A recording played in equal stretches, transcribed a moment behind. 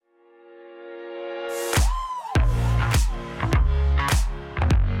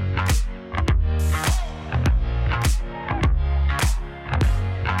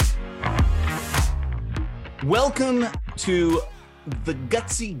Welcome to the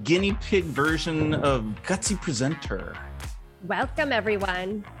Gutsy Guinea Pig version of Gutsy Presenter. Welcome,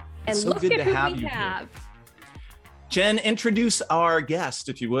 everyone. And So look good at to who have we you have. here. Jen, introduce our guest,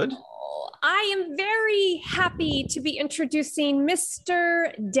 if you would. I am very happy to be introducing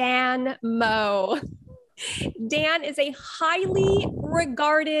Mr. Dan Moe. Dan is a highly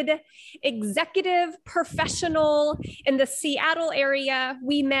regarded executive professional in the Seattle area.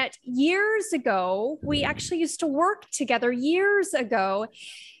 We met years ago. We actually used to work together years ago.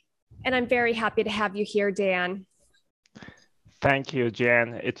 And I'm very happy to have you here, Dan. Thank you,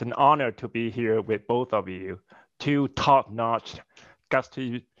 Jen. It's an honor to be here with both of you, two top-notch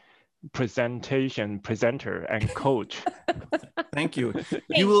Gutsy presenter and coach. Thank you. Thank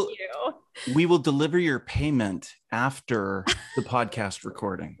you. We will deliver your payment after the podcast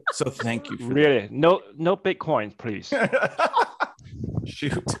recording. So thank you. For Really, no Bitcoin, please.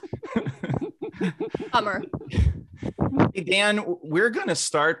 Shoot. Bummer. Hey, Dan, we're going to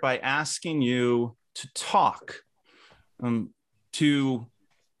start by asking you to talk, to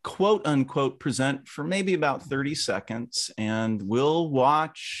quote unquote present for maybe about 30 seconds, and we'll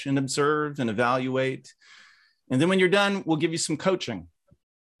watch and observe and evaluate. And then when you're done, we'll give you some coaching.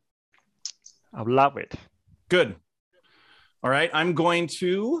 I love it. Good. All right. I'm going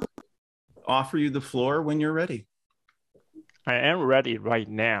to offer you the floor when you're ready. I am ready right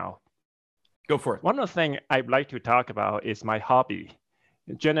now. Go for it. One of the things I'd like to talk about is my hobby.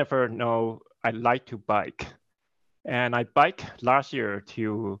 Jennifer knows I like to bike. And I bike last year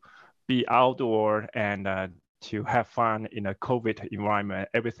to be outdoor and to have fun in a COVID environment,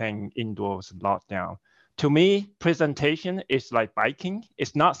 everything indoors, locked down. To me, presentation is like biking.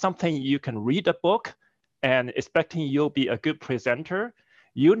 It's not something you can read a book and expecting you'll be a good presenter.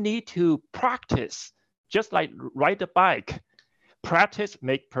 You need to practice, just like ride a bike. Practice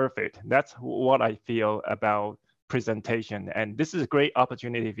make perfect. That's what I feel about presentation. And this is a great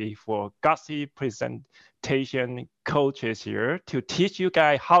opportunity for Gutsy presentation coaches here to teach you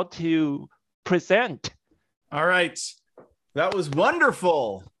guys how to present. All right. That was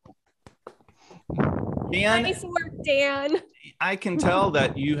wonderful. Dan, Nice work, Dan. I can tell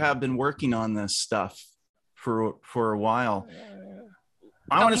that you have been working on this stuff for a while.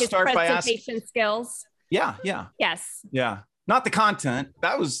 I want to start by asking. Presentation skills. Yeah. Yes. Yeah. Not the content.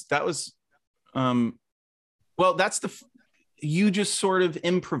 That was, well, that's you just sort of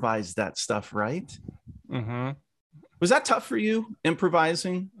improvised that stuff, right? Mm-hmm. Was that tough for you,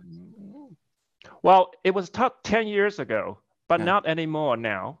 improvising? Well, it was tough 10 years ago, but Yeah. not anymore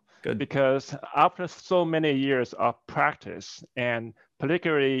now. Good. Because after so many years of practice, and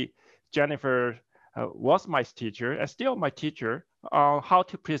particularly Jennifer was my teacher and still my teacher on how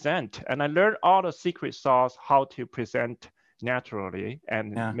to present. And I learned all the secret sauce, how to present naturally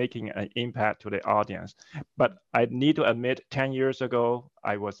and making an impact to the audience. But I need to admit, 10 years ago,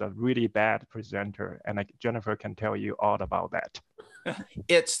 I was a really bad presenter, and Jennifer can tell you all about that.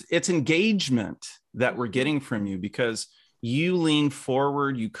 It's engagement that we're getting from you, because you lean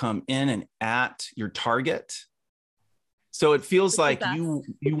forward, you come in and at your target. So it feels like you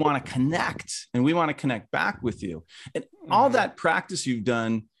want to connect, and we want to connect back with you. And all that practice you've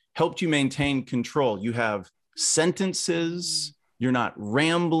done helped you maintain control. You have sentences, you're not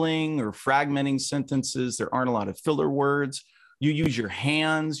rambling or fragmenting sentences. There aren't a lot of filler words. You use your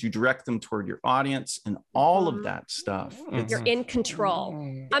hands, you direct them toward your audience, and all of that stuff. You're in control.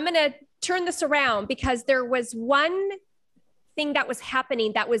 I'm going to turn this around, because there was one thing that was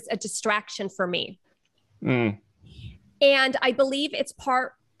happening that was a distraction for me. And I believe it's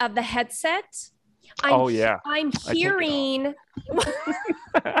part of the headset. I'm hearing.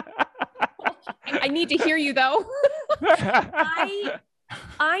 I need to hear you though.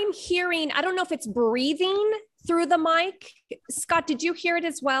 I'm hearing, I don't know if it's breathing through the mic. Scott, did you hear it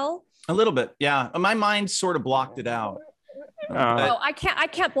as well? A little bit, yeah. My mind sort of blocked it out. I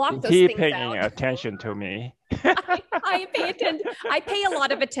can't block those Keep things paying out. attention to me. I pay attention. I pay a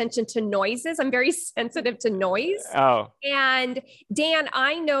lot of attention to noises. I'm very sensitive to noise. Oh. And Dan,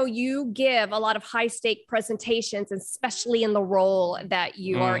 I know you give a lot of high stake presentations, especially in the role that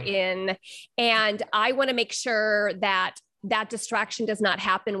you are in. And I want to make sure that distraction does not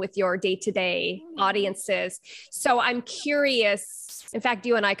happen with your day-to-day audiences. So I'm curious. In fact,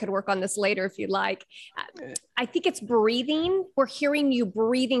 you and I could work on this later if you'd like. I think it's breathing. We're hearing you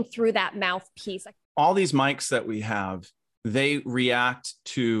breathing through that mouthpiece. All these mics that we have, they react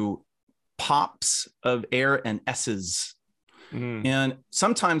to pops of air and S's. And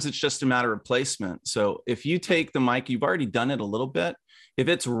sometimes it's just a matter of placement. So if you take the mic, you've already done it a little bit. If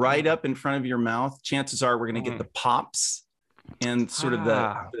it's right up in front of your mouth, chances are we're going to get the pops and sort of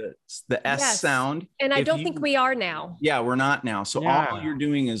the S sound. And I don't think we are now. Yeah, we're not now. So all you're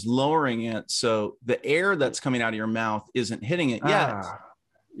doing is lowering it. So the air that's coming out of your mouth isn't hitting it yet.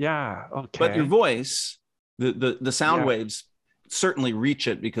 Yeah. Okay. But your voice, the sound waves certainly reach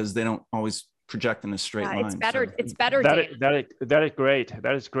it because they don't always project in a straight line. It's better. So. It's better. That is great.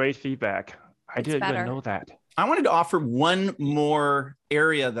 That is great feedback. I didn't even know that. I wanted to offer one more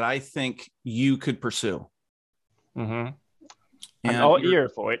area that I think you could pursue. Mm-hmm. I'm all ear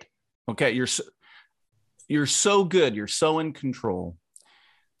for it. Okay, you're so good. You're so in control.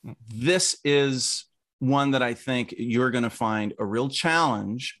 This is one that I think you're going to find a real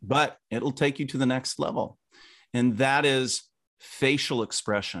challenge, but it'll take you to the next level. And that is facial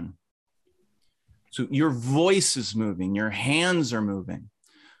expression. So your voice is moving, your hands are moving,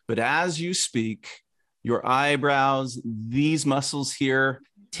 but as you speak, your eyebrows, these muscles here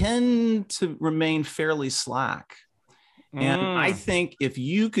tend to remain fairly slack. And I think if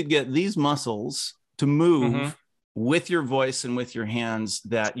you could get these muscles to move with your voice and with your hands,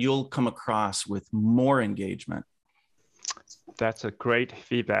 that you'll come across with more engagement. That's a great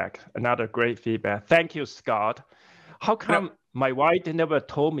feedback. Another great feedback. Thank you, Scott. How come my wife never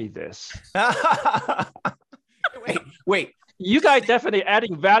told me this? Wait. You guys definitely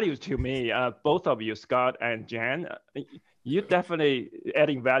adding value to me, both of you, Scott and Jan. You're definitely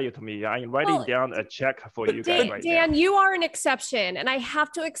adding value to me. I'm writing down a check for you guys right now. Dan, you are an exception. And I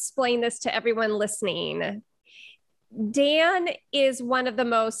have to explain this to everyone listening. Dan is one of the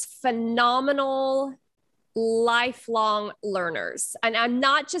most phenomenal lifelong learners. And I'm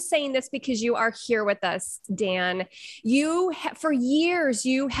not just saying this because you are here with us, Dan. For years,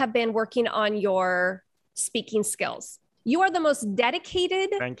 you have been working on your speaking skills. You are the most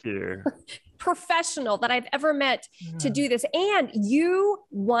dedicated Thank you. professional that I've ever met to do this. And you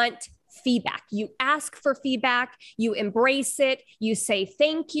want feedback. You ask for feedback, you embrace it, you say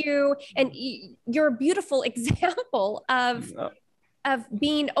thank you. And you're a beautiful example of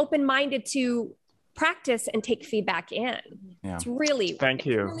being open-minded to practice and take feedback in. Yeah. It's really,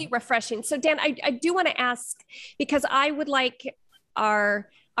 really refreshing. So Dan, I do want to ask, because I would like our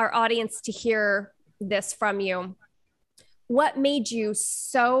audience to hear this from you. What made you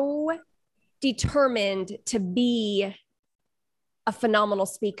so determined to be a phenomenal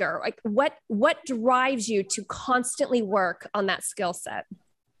speaker? Like what drives you to constantly work on that skill set?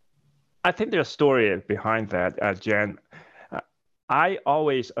 I think there's a story behind that, Jen. I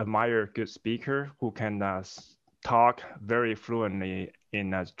always admire a good speaker who can talk very fluently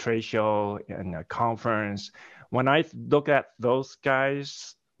in a trade show, in a conference. When I look at those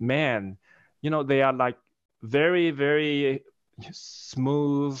guys, man, they are like very, very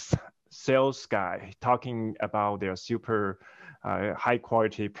smooth sales guy talking about their super high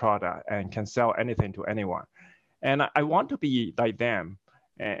quality product and can sell anything to anyone. And I want to be like them.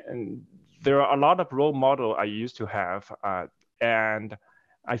 And there are a lot of role models I used to have. And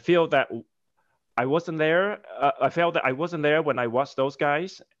I feel that I wasn't there. I felt that I wasn't there when I watched those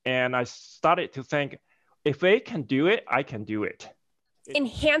guys. And I started to think, if they can do it, I can do it.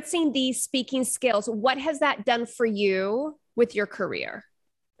 Enhancing these speaking skills, what has that done for you with your career?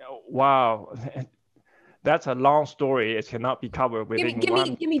 Wow. That's a long story. It cannot be covered within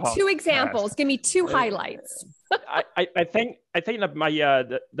one. Give me two examples. Give me two highlights. I think that my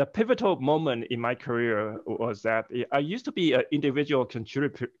the pivotal moment in my career was that I used to be an individual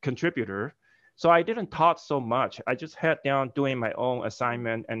contributor, so I didn't talk so much. I just head down doing my own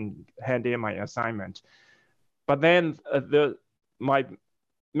assignment and hand in my assignment. But then my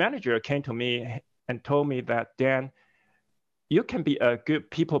manager came to me and told me that, Dan, you can be a good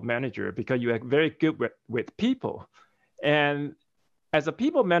people manager because you are very good with people. And as a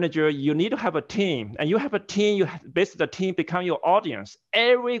people manager, you need to have a team. And you have a team, basically the team become your audience.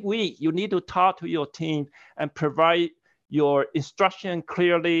 Every week, you need to talk to your team and provide your instruction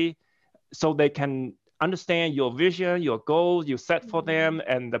clearly so they can understand your vision, your goals you set for them,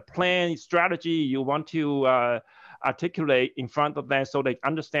 and the plan, strategy you want to articulate in front of them so they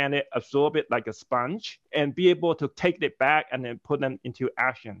understand it, absorb it like a sponge, and be able to take it back and then put them into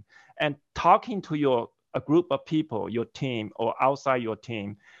action. And talking to a group of people, your team or outside your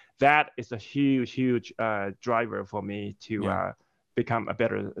team, that is a huge, huge driver for me to become a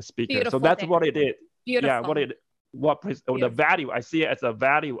better speaker. Beautiful, so that's what it is. Beautiful. Yeah, the value, I see it as a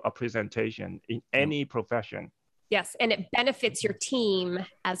value of presentation in any profession. Yes, and it benefits your team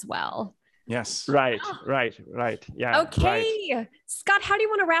as well. Yes. Right. Yeah. Okay. Right. Scott, how do you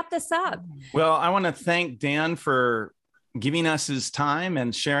want to wrap this up? Well, I want to thank Dan for giving us his time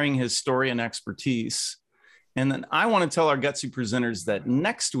and sharing his story and expertise. And then I want to tell our Gutsy presenters that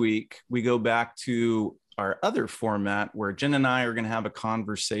next week we go back to our other format where Jen and I are going to have a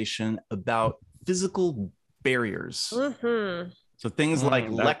conversation about physical barriers. Mm-hmm. So things like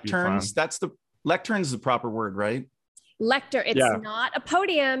lecterns. Lectern is the proper word, right? Lectern. It's not a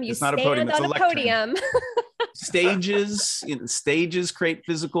podium. You stand on a podium. Stages, stages create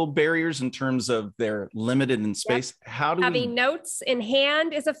physical barriers in terms of they're limited in space. How do having notes in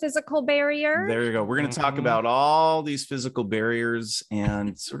hand is a physical barrier? There you go. We're going to talk about all these physical barriers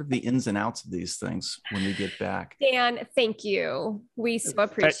and sort of the ins and outs of these things when we get back. Dan, thank you. We so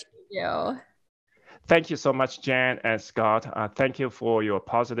appreciate you. Thank you so much, Jen and Scott. Thank you for your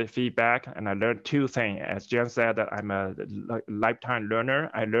positive feedback. And I learned two things. As Jen said, that I'm a lifetime learner.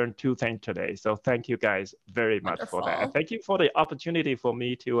 I learned two things today. So thank you guys very much for that. And thank you for the opportunity for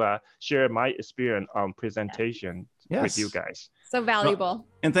me to share my experience on presentation with you guys. So valuable.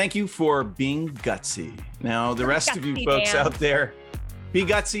 And thank you for being gutsy. Now, the rest of you folks out there, be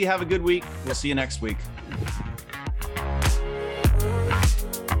gutsy. Have a good week. We'll see you next week.